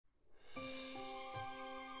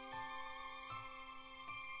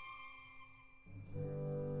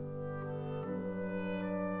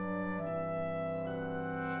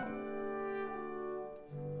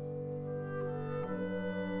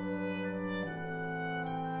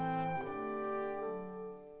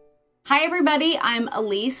Hi everybody, I'm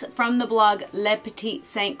Elise from the blog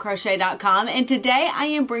LePetitSaintCrochet.com, and today I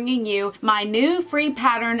am bringing you my new free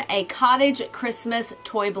pattern, a Cottage Christmas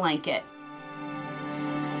Toy Blanket.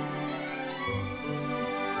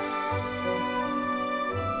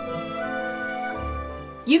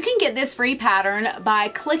 You can get this free pattern by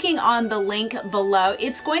clicking on the link below.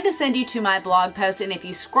 It's going to send you to my blog post, and if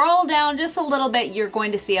you scroll down just a little bit, you're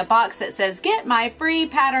going to see a box that says get my free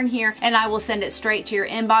pattern here, and I will send it straight to your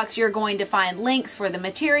inbox. You're going to find links for the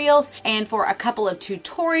materials and for a couple of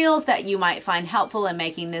tutorials that you might find helpful in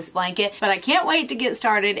making this blanket, but I can't wait to get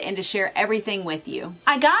started and to share everything with you.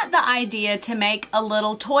 I got the idea to make a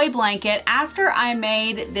little toy blanket after I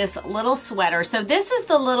made this little sweater. So this is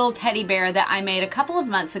the little teddy bear that I made a couple of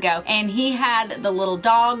months ago, and he had the little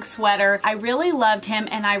dog sweater. I really loved him,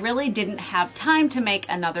 and I really didn't have time to make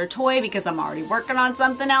another toy because I'm already working on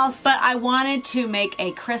something else, but I wanted to make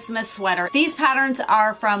a Christmas sweater. These patterns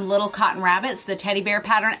are from Little Cotton Rabbits, the teddy bear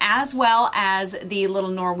pattern, as well as the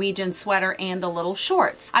little Norwegian sweater and the little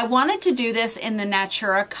shorts. I wanted to do this in the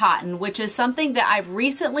Natura cotton, which is something that I've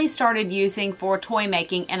recently started using for toy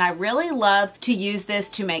making, and I really love to use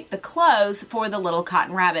this to make the clothes for the Little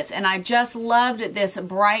Cotton Rabbits, and I just loved this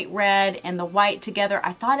bright red and the white together.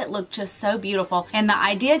 I thought it looked just so beautiful, and the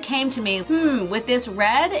idea came to me, with this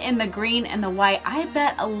red and the green and the white, I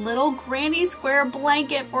bet a little granny square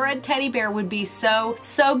blanket for a teddy bear would be so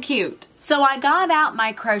cute. So I got out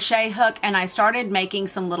my crochet hook and I started making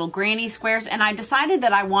some little granny squares, and I decided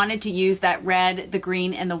that I wanted to use that red, the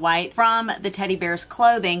green, and the white from the teddy bear's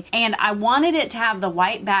clothing, and I wanted it to have the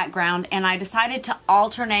white background, and I decided to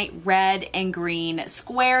alternate red and green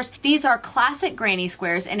squares. These are classic granny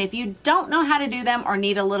squares, and if you don't know how to do them or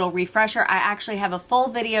need a little refresher, I actually have a full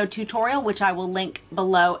video tutorial which I will link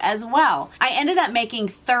below as well. I ended up making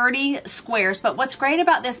 30 squares, but what's great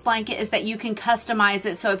about this blanket is that you can customize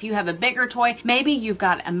it. So if you have a bigger toy, maybe you've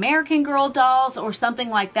got American Girl dolls or something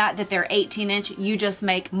like that they're 18-inch, you just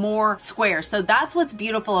make more squares. So that's what's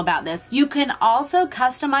beautiful about this. You can also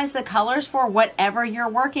customize the colors for whatever you're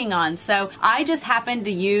working on. So I just happened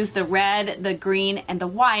to use the red, the green, and the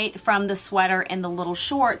white from the sweater and the little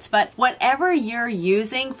shorts, but whatever you're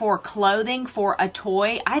using for clothing for a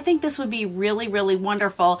toy, I think this would be really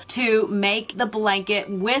wonderful to make the blanket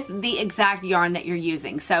with the exact yarn that you're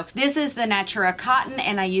using. So this is the Natura cotton,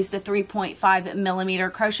 and I used a 3.5 millimeter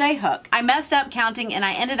crochet hook. I messed up counting and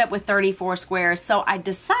I ended up with 34 squares, so I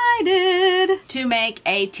decided to make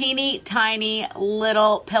a teeny tiny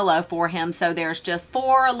little pillow for him. So there's just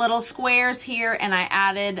 4 little squares here, and I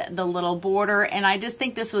added the little border, and I just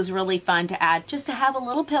think this was really fun to add, just to have a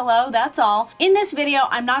little pillow, that's all. In this video,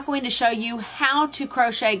 I'm not going to show you how to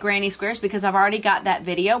crochet granny squares because I've already got that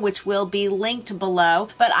video, which will be linked below,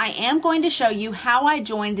 but I am going to show you how I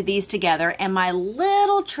joined these together and my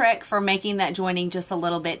little trick for making that joining just a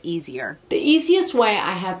little bit easier. The easiest way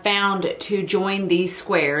I have found to join these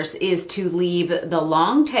squares is to leave the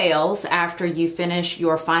long tails after you finish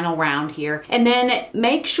your final round here, and then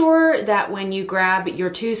make sure that when you grab your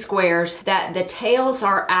 2 squares that the tails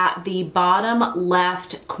are at the bottom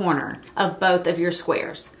left corner of both of your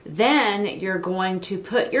squares. Then you're going to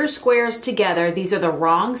put your squares together. These are the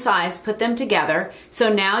wrong sides, put them together.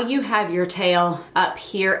 So now you have your tail up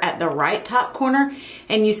here at the right top corner,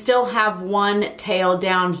 and you still have one tail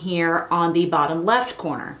down here on the bottom left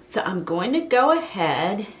corner. So I'm going to go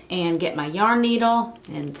ahead and get my yarn needle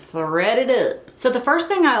and thread it up. So the first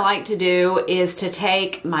thing I like to do is to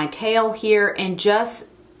take my tail here and just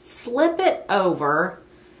slip it over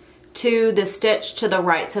to the stitch to the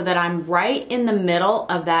right so that I'm right in the middle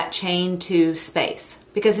of that chain 2 space.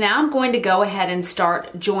 Because now I'm going to go ahead and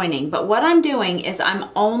start joining, but what I'm doing is I'm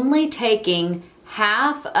only taking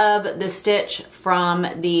half of the stitch from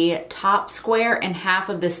the top square and half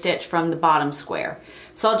of the stitch from the bottom square.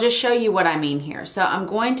 So I'll just show you what I mean here. So I'm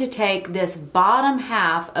going to take this bottom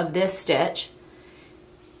half of this stitch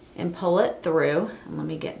and pull it through, and let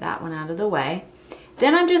me get that one out of the way.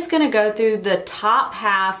 Then I'm just going to go through the top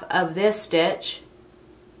half of this stitch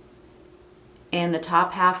and the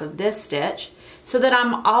top half of this stitch so that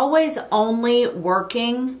I'm always only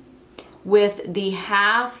working with the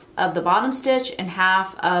half of the bottom stitch and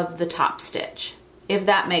half of the top stitch, if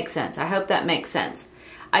that makes sense. I hope that makes sense.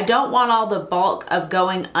 I don't want all the bulk of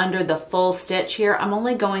going under the full stitch here. I'm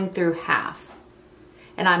only going through half.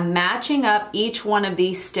 And I'm matching up each one of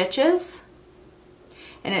these stitches.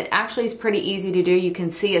 And it actually is pretty easy to do. You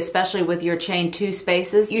can see, especially with your chain 2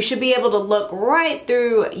 spaces, you should be able to look right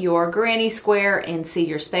through your granny square and see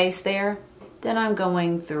your space there. Then I'm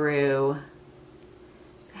going through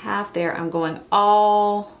half there. I'm going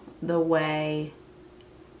all the way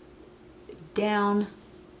down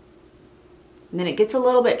And then it gets a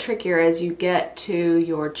little bit trickier as you get to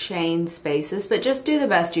your chain spaces, but just do the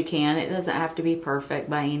best you can. It doesn't have to be perfect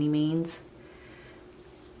by any means.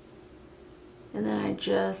 And then I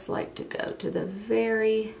just like to go to the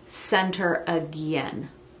very center again.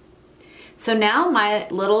 So now my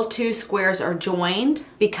little 2 squares are joined.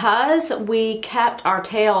 Because we kept our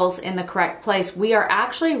tails in the correct place, we are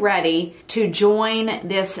actually ready to join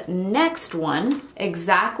this next one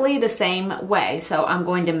exactly the same way. So I'm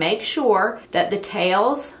going to make sure that the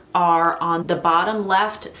tails are on the bottom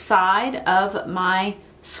left side of my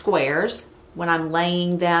squares when I'm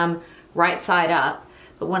laying them right side up.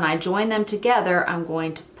 But when I join them together, I'm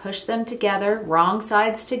going to push them together, wrong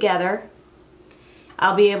sides together.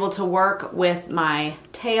 I'll be able to work with my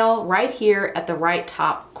tail right here at the right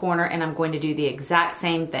top corner, and I'm going to do the exact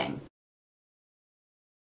same thing.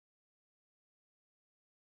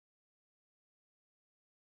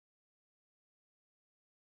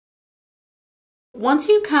 Once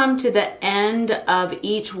you come to the end of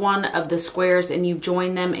each one of the squares and you've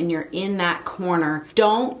joined them and you're in that corner,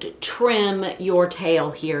 don't trim your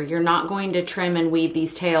tail here. You're not going to trim and weave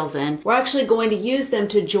these tails in. We're actually going to use them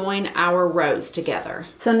to join our rows together.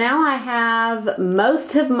 So now I have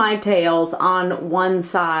most of my tails on one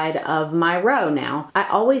side of my row now. I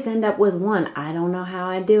always end up with one. I don't know how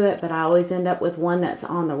I do it, but I always end up with one that's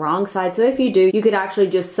on the wrong side. So if you do, you could actually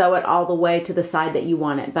just sew it all the way to the side that you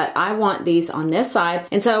want it. But I want these on this side.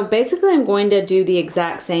 And so basically I'm going to do the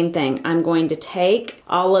exact same thing. I'm going to take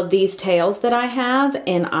all of these tails that I have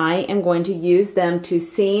and I am going to use them to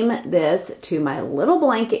seam this to my little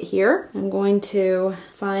blanket here. I'm going to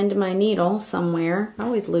find my needle somewhere. I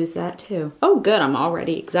always lose that too. Oh good, I'm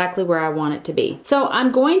already exactly where I want it to be. So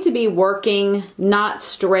I'm going to be working not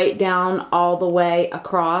straight down all the way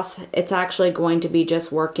across. It's actually going to be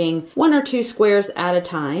just working 1 or 2 squares at a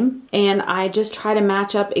time. And I just try to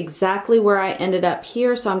match up exactly where I ended up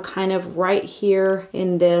here. So I'm kind of right here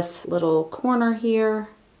in this little corner here.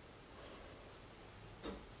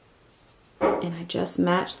 And I just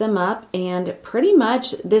match them up, and pretty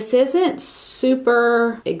much this isn't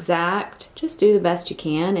super exact. Just do the best you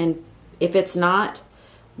can, and if it's not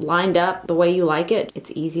lined up the way you like it,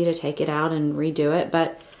 it's easy to take it out and redo it.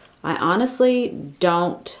 But I honestly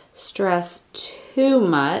don't stress too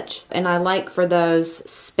much, and I like for those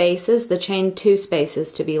spaces, the chain 2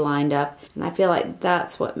 spaces, to be lined up, and I feel like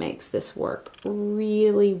that's what makes this work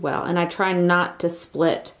really well. And I try not to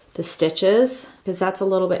split the stitches because that's a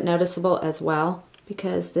little bit noticeable as well,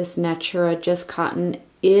 because this Natura Just Cotton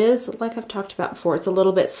is, like I've talked about before, it's a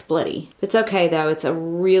little bit splitty. It's okay though. It's a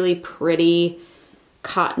really pretty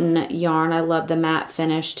cotton yarn. I love the matte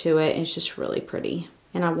finish to it. It's just really pretty.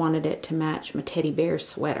 And I wanted it to match my teddy bear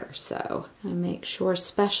sweater. So I make sure,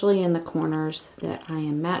 especially in the corners, that I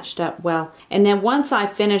am matched up well. And then once I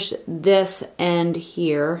finish this end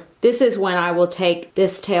here, this is when I will take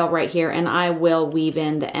this tail right here and I will weave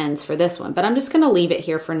in the ends for this one. But I'm just going to leave it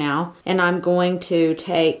here for now. And I'm going to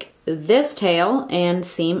take this tail and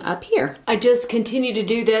seam up here. I just continue to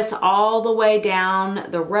do this all the way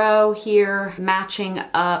down the row here, matching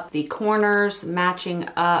up the corners, matching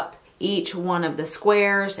up each one of the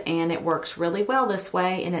squares, and it works really well this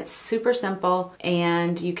way, and it's super simple,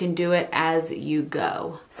 and you can do it as you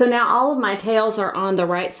go. So now all of my tails are on the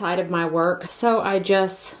right side of my work, so I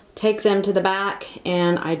just take them to the back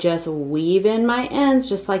and I just weave in my ends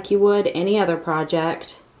just like you would any other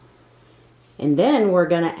project. And then we're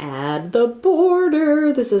gonna add the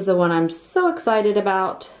border. This is the one I'm so excited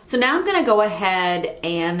about. So now I'm gonna go ahead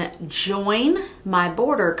and join my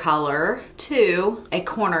border color to a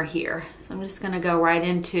corner here. So I'm just gonna go right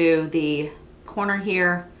into the corner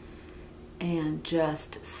here and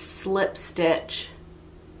just slip stitch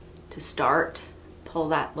to start. Pull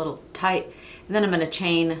that little tight, and then I'm gonna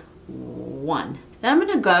chain 1. Then I'm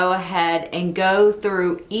going to go ahead and go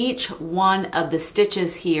through each one of the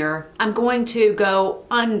stitches here. I'm going to go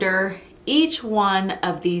under each one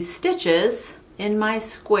of these stitches in my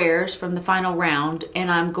squares from the final round,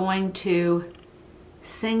 and I'm going to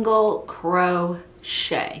single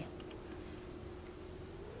crochet.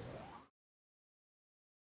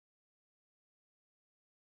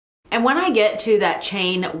 And when I get to that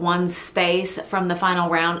chain 1 space from the final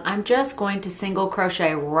round, I'm just going to single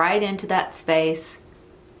crochet right into that space.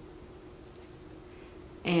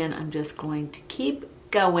 And I'm just going to keep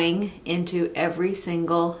going into every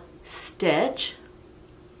single stitch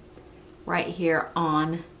right here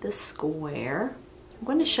on the square. I'm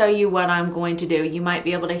going to show you what I'm going to do. You might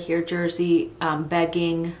be able to hear Jersey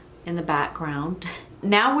begging in the background.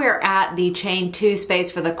 Now we're at the chain 2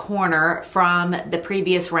 space for the corner from the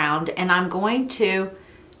previous round, and I'm going to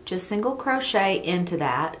just single crochet into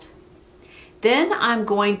that. Then I'm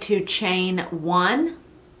going to chain 1,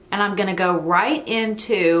 and I'm going to go right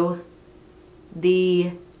into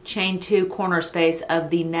the chain 2 corner space of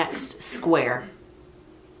the next square.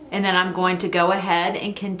 And then I'm going to go ahead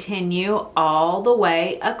and continue all the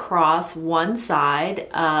way across one side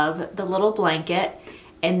of the little blanket,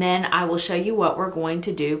 and then I will show you what we're going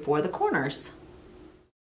to do for the corners.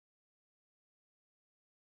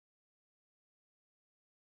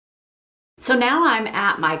 So now I'm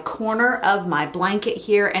at my corner of my blanket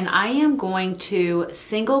here, and I am going to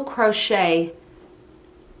single crochet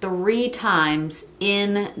 3 times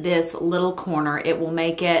in this little corner. It will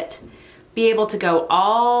make it be able to go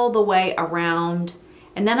all the way around,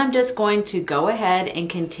 and then I'm just going to go ahead and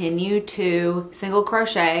continue to single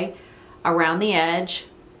crochet around the edge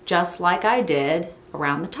just like I did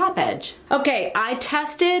around the top edge. Okay, I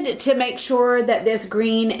tested to make sure that this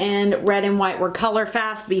green and red and white were color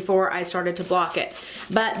fast before I started to block it.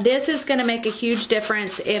 But this is gonna make a huge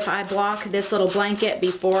difference if I block this little blanket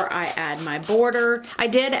before I add my border. I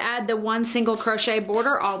did add the 1 single crochet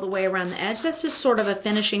border all the way around the edge. That's just sort of a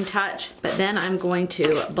finishing touch. But then I'm going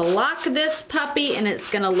to block this puppy and it's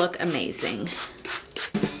gonna look amazing.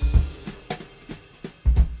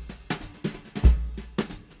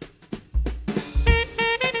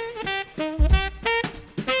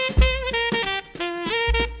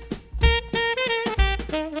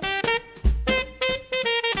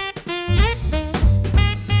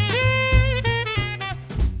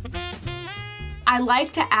 I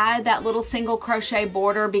like to add that little single crochet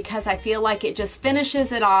border because I feel like it just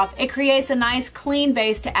finishes it off. It creates a nice clean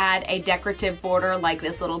base to add a decorative border like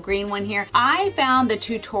this little green one here. I found the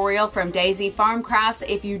tutorial from Daisy Farm Crafts.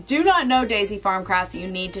 If you do not know Daisy Farm Crafts, you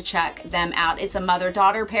need to check them out. It's a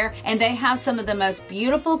mother-daughter pair, and they have some of the most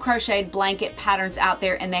beautiful crocheted blanket patterns out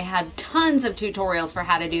there, and they have tons of tutorials for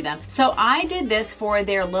how to do them. So I did this for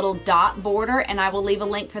their little dot border, and I will leave a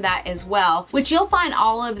link for that as well, which you'll find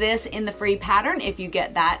all of this in the free pattern if you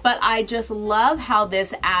get that. But I just love how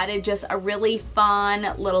this added just a really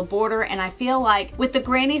fun little border, and I feel like with the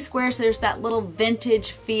granny squares there's that little vintage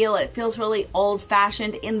feel. It feels really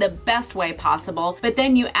old-fashioned in the best way possible, but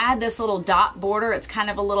then you add this little dot border. It's kind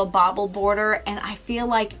of a little bobble border, and I feel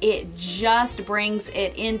like it just brings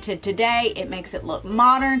it into today. It makes it look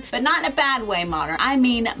modern, but not in a bad way modern. I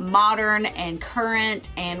mean modern and current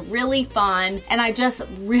and really fun, and I just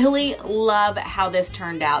really love how this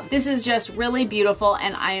turned out. This is just really beautiful,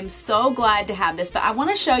 and I am so glad to have this, but I want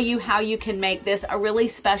to show you how you can make this a really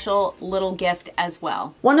special little gift as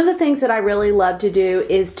well. One of the things that I really love to do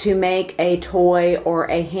is to make a toy or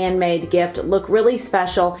a handmade gift look really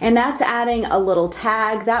special, and that's adding a little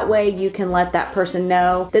tag. That way you can let that person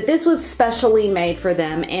know that this was specially made for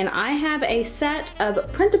them. And I have a set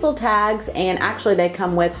of printable tags, and actually they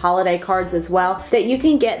come with holiday cards as well, that you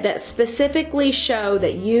can get that specifically show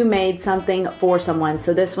that you made something for someone.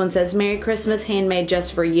 So this one says Merry Christmas, handmade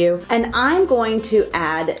just for you. And I'm going to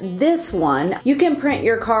add this one. You can print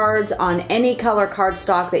your cards on any color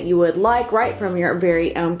cardstock that you would like right from your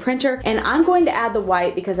very own printer. And I'm going to add the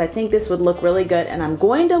white because I think this would look really good. And I'm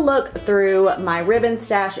going to look through my ribbon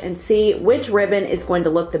stash and see which ribbon is going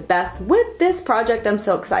to look the best with this project. I'm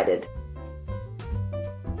so excited.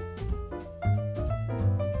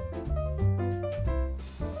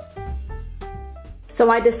 So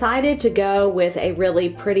I decided to go with a really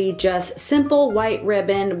pretty, just simple white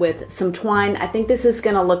ribbon with some twine. I think this is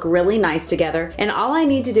gonna look really nice together. And all I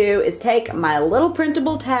need to do is take my little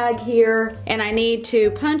printable tag here, and I need to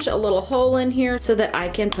punch a little hole in here so that I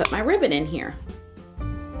can put my ribbon in here.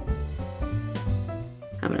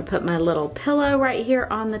 I'm gonna put my little pillow right here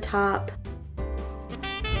on the top.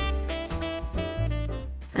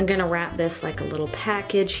 I'm gonna wrap this like a little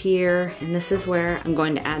package here, and this is where I'm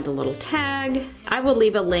going to add the little tag. I will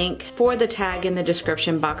leave a link for the tag in the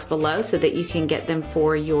description box below so that you can get them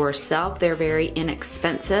for yourself. They're very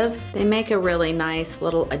inexpensive. They make a really nice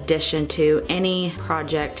little addition to any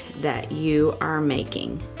project that you are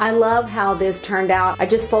making. I love how this turned out. I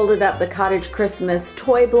just folded up the Cottage Christmas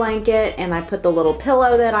Toy Blanket, and I put the little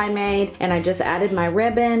pillow that I made, and I just added my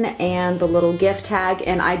ribbon and the little gift tag,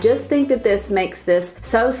 and I just think that this makes this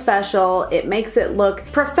so special. It makes it look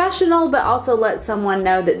professional, but also lets someone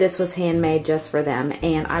know that this was handmade just for them.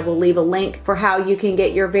 And I will leave a link for how you can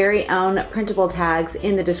get your very own printable tags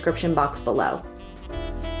in the description box below.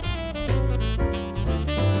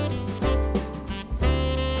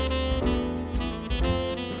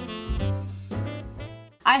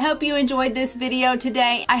 I hope you enjoyed this video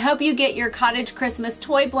today. I hope you get your Cottage Christmas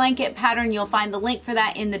Toy Blanket pattern. You'll find the link for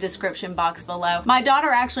that in the description box below. My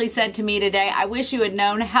daughter actually said to me today, I wish you had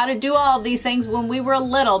known how to do all of these things when we were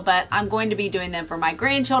little, but I'm going to be doing them for my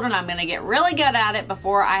grandchildren. I'm going to get really good at it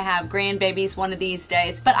before I have grandbabies one of these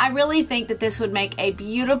days. But I really think that this would make a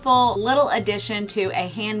beautiful little addition to a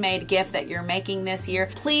handmade gift that you're making this year.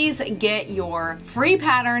 Please get your free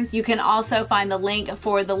pattern. You can also find the link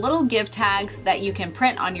for the little gift tags that you can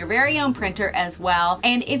print on your very own printer as well.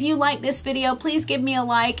 And if you like this video, please give me a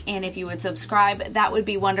like, and if you would subscribe, that would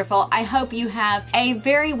be wonderful. I hope you have a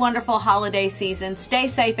very wonderful holiday season. Stay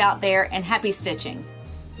safe out there, and happy stitching.